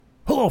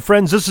Hello,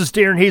 friends. This is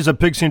Darren Hayes of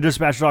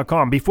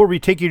PigskinDispatch.com. Before we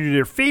take you to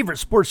your favorite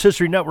Sports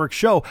History Network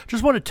show,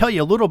 just want to tell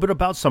you a little bit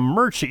about some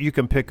merch that you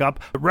can pick up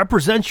that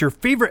represents your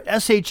favorite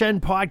SHN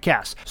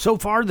podcast. So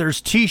far, there's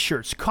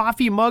t-shirts,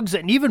 coffee mugs,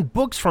 and even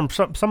books from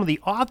some of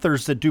the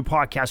authors that do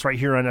podcasts right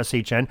here on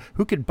SHN.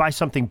 Who could buy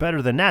something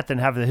better than that, than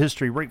have the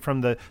history right from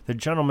the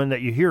gentleman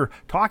that you hear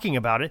talking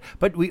about it?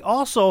 But we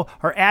also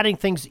are adding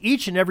things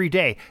each and every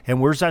day.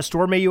 And where's that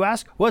store, may you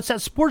ask? Well, it's at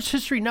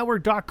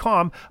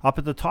SportsHistoryNetwork.com. Up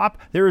at the top,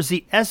 there is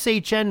the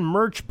SHN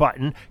merch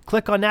button.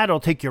 Click on that.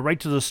 It'll take you right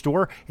to the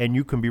store, and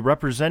you can be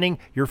representing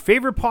your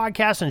favorite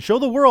podcast and show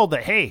the world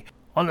that, hey,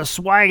 on the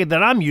swag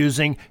that I'm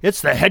using, it's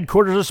the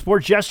headquarters of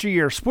sports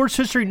yesteryear, Sports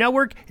History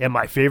Network, and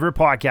my favorite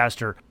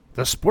podcaster,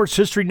 the Sports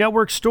History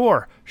Network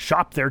store.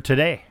 Shop there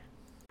today.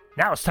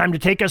 Now it's time to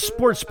take a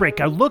sports break,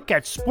 a look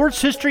at sports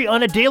history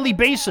on a daily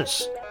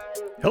basis.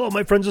 Hello,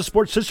 my friends of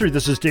sports history.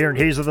 This is Darren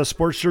Hayes of the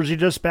Sports Jersey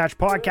Dispatch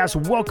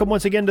podcast. Welcome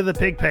once again to the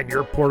Pigpen,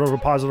 your portal to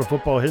positive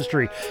football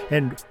history.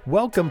 And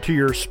welcome to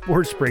your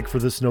sports break for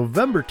this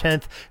November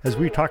 10th as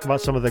we talk about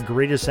some of the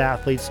greatest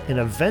athletes and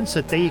events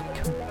that they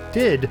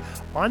did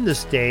on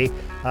this day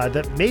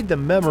that made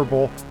them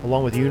memorable,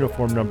 along with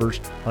uniform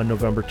numbers on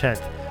November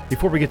 10th.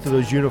 Before we get to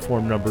those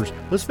uniform numbers,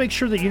 let's make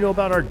sure that you know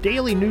about our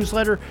daily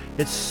newsletter.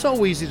 It's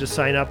so easy to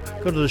sign up.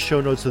 Go to the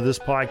show notes of this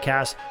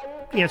podcast,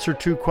 answer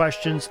 2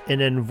 questions,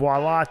 and then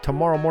voila,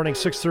 tomorrow morning,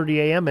 6:30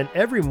 a.m. and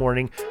every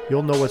morning,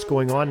 you'll know what's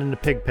going on in the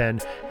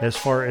Pigpen as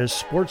far as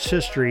sports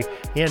history,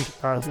 and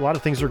a lot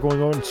of things are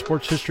going on in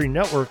Sports History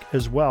Network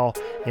as well,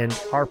 and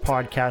our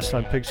podcast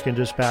on Pigskin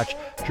Dispatch,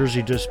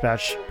 Jersey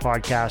Dispatch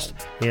podcast,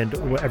 and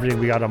everything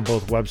we got on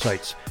both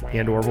websites,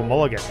 and Orville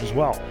Mulligan as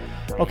well.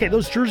 Okay,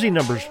 those jersey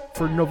numbers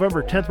for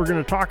November 10th we're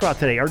going to talk about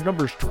today are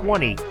numbers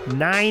 20,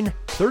 9,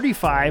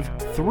 35,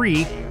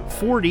 3,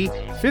 40,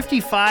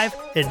 55,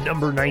 and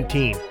number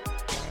 19.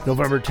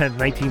 November 10th,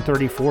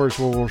 1934 is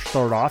where we'll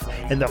start off,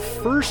 and the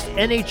first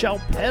NHL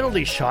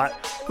penalty shot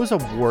was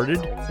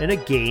awarded in a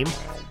game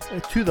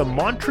to the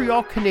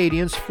Montreal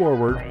Canadiens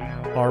forward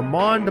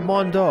Armand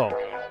Mondeau.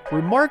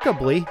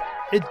 Remarkably,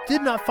 it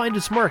did not find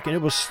its mark, and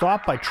it was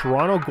stopped by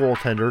Toronto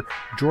goaltender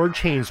George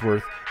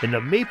Hainsworth in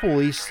the Maple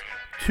Leafs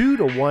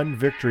 2-1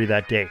 victory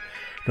that day.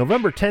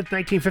 November 10th,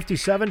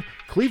 1957,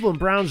 Cleveland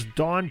Browns'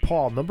 Don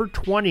Paul, number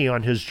 20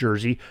 on his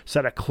jersey,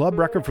 set a club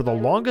record for the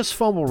longest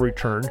fumble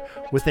return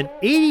with an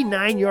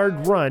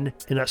 89-yard run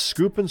in a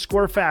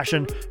scoop-and-score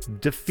fashion,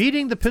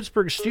 defeating the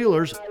Pittsburgh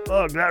Steelers,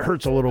 ugh, that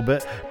hurts a little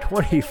bit,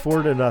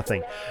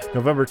 24-0.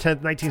 November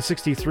 10th,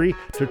 1963,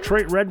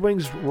 Detroit Red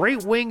Wings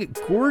right wing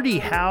Gordie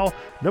Howe,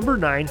 number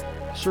 9,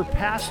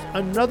 surpassed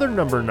another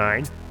number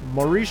 9,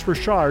 Maurice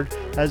Richard,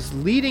 as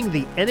leading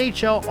the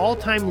NHL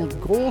all-time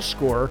goal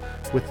scorer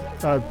with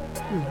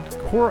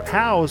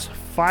Howe's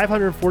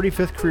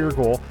 545th career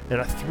goal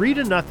and a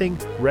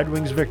 3-0 Red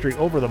Wings victory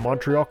over the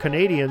Montreal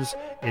Canadiens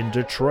in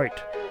Detroit.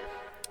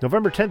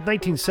 November 10th,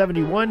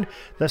 1971,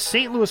 the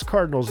St. Louis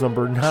Cardinals,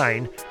 number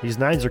 9. These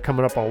 9s are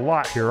coming up a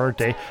lot here, aren't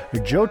they?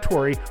 Joe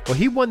Torre, well,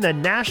 he won the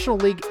National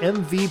League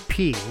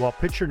MVP, while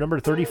pitcher number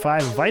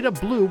 35, Vida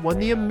Blue, won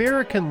the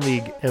American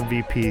League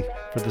MVP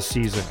for the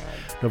season.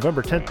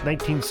 November 10th,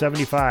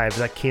 1975,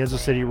 that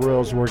Kansas City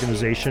Royals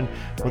organization,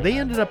 well, they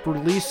ended up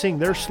releasing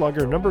their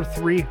slugger, number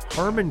 3,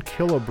 Harmon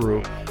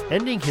Killebrew,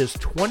 ending his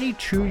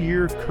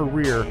 22-year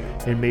career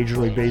in Major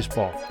League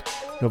Baseball.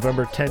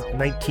 November 10th,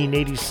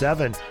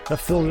 1987, the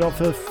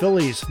Philadelphia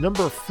Phillies,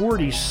 number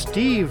 40,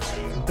 Steve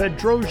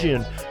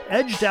Bedrosian,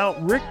 edged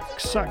out Rick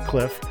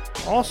Sutcliffe,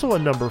 also a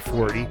number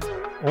 40,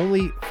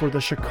 only for the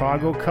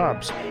Chicago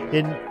Cubs,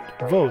 in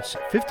votes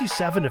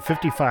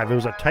 57-55. It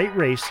was a tight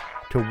race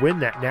to win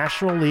that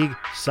National League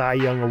Cy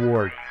Young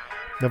Award.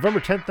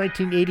 November 10th,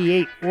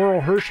 1988,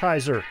 Orel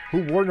Hershiser,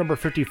 who wore number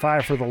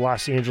 55 for the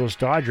Los Angeles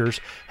Dodgers,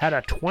 had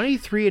a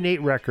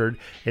 23-8 record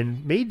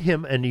and made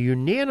him a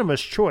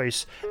unanimous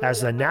choice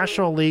as the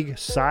National League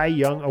Cy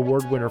Young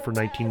Award winner for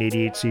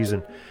 1988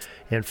 season.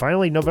 And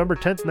finally, November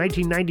 10th,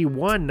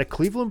 1991, the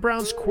Cleveland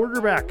Browns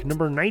quarterback,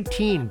 number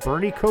 19,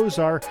 Bernie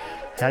Kosar,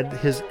 had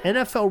his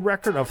NFL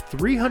record of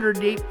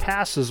 308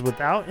 passes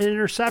without an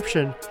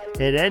interception.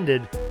 It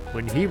ended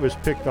when he was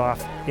picked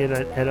off in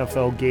an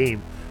NFL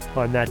game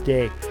on that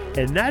day.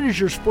 And that is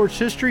your sports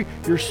history,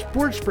 your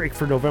sports break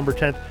for November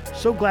 10th.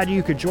 So glad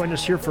you could join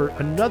us here for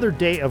another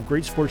day of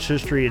great sports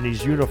history and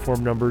these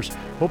uniform numbers.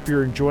 Hope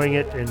you're enjoying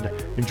it and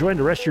enjoying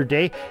the rest of your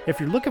day. If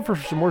you're looking for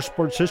some more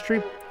sports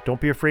history, don't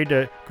be afraid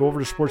to go over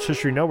to Sports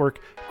History Network.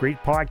 Great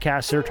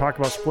podcasts there, talk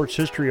about sports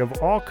history of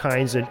all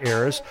kinds and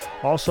eras.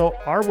 Also,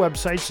 our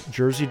websites,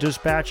 Jersey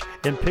Dispatch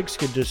and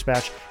Pigskin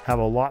Dispatch, have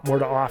a lot more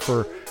to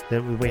offer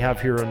than we have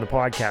here on the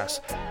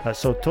podcast.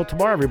 So till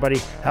tomorrow, everybody,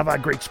 have a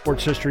great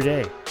sports history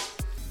day.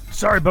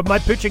 Sorry, but my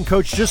pitching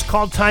coach just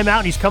called timeout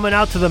and he's coming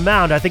out to the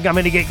mound. I think I'm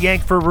going to get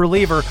yanked for a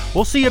reliever.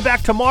 We'll see you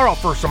back tomorrow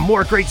for some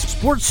more great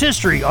sports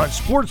history on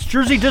Sports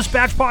Jersey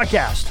Dispatch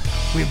Podcast.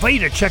 We invite you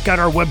to check out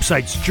our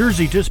websites,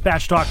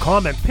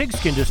 jerseydispatch.com and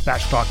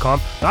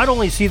pigskindispatch.com. Not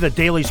only see the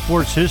daily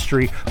sports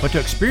history, but to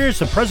experience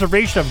the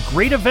preservation of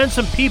great events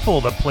and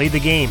people that play the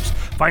games.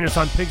 Find us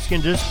on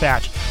Pigskin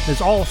Dispatch.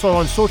 It's also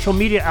on social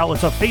media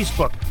outlets of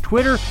Facebook,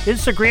 Twitter,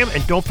 Instagram,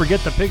 and don't forget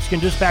the Pigskin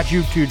Dispatch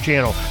YouTube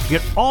channel.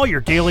 Get all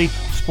your daily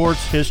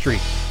sports history.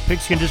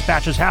 Pigskin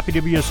Dispatch is happy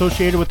to be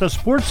associated with the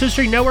Sports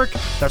History Network,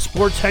 the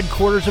sports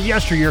headquarters of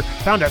yesteryear,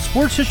 found at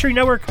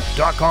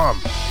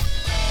sportshistorynetwork.com.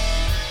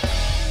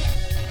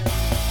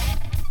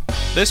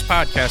 This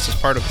podcast is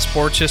part of the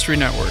Sports History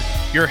Network,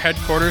 your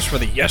headquarters for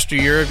the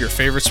yesteryear of your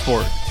favorite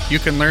sport. You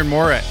can learn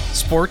more at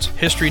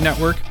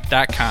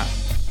sportshistorynetwork.com.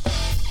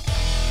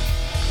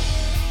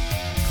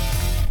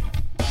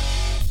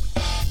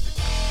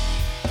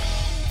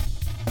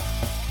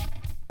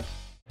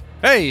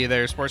 Hey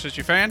there, sports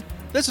history fan.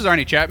 This is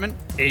Arnie Chapman,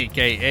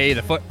 aka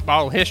the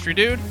Football History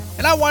Dude,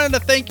 and I wanted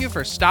to thank you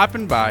for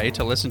stopping by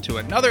to listen to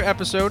another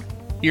episode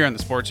here on the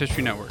Sports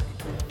History Network.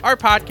 Our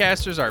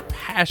podcasters are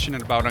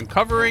passionate about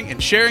uncovering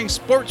and sharing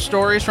sports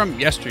stories from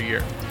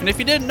yesteryear. And if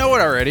you didn't know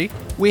it already,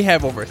 we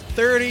have over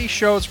 30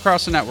 shows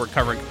across the network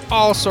covering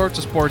all sorts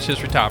of sports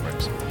history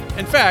topics.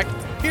 In fact,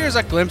 here's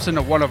a glimpse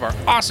into one of our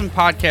awesome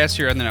podcasts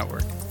here on the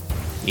network.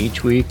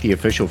 Each week, the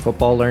official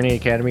Football Learning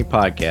Academy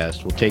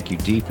podcast will take you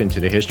deep into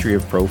the history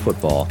of pro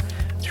football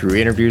through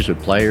interviews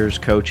with players,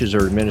 coaches,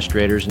 or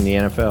administrators in the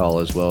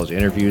NFL, as well as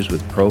interviews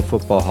with Pro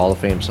Football Hall of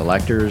Fame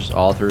selectors,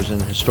 authors,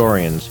 and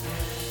historians.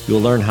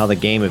 You'll learn how the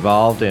game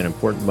evolved and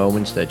important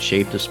moments that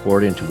shaped the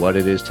sport into what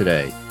it is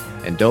today.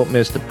 And don't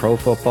miss the Pro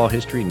Football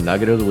History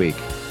Nugget of the Week.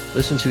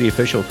 Listen to the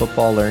official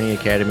Football Learning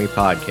Academy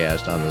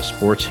podcast on the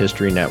Sports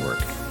History Network.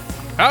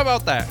 How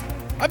about that?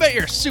 I bet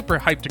you're super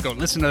hyped to go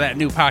listen to that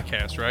new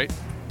podcast, right?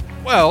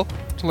 Well,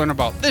 to learn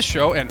about this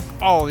show and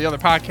all the other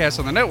podcasts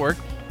on the network,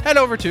 head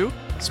over to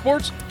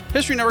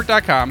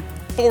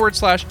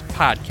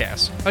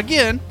sportshistorynetwork.com/podcast.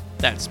 Again,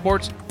 that's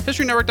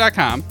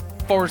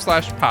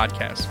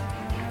sportshistorynetwork.com/podcast.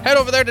 Head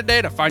over there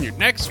today to find your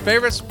next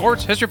favorite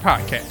sports history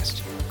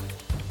podcast.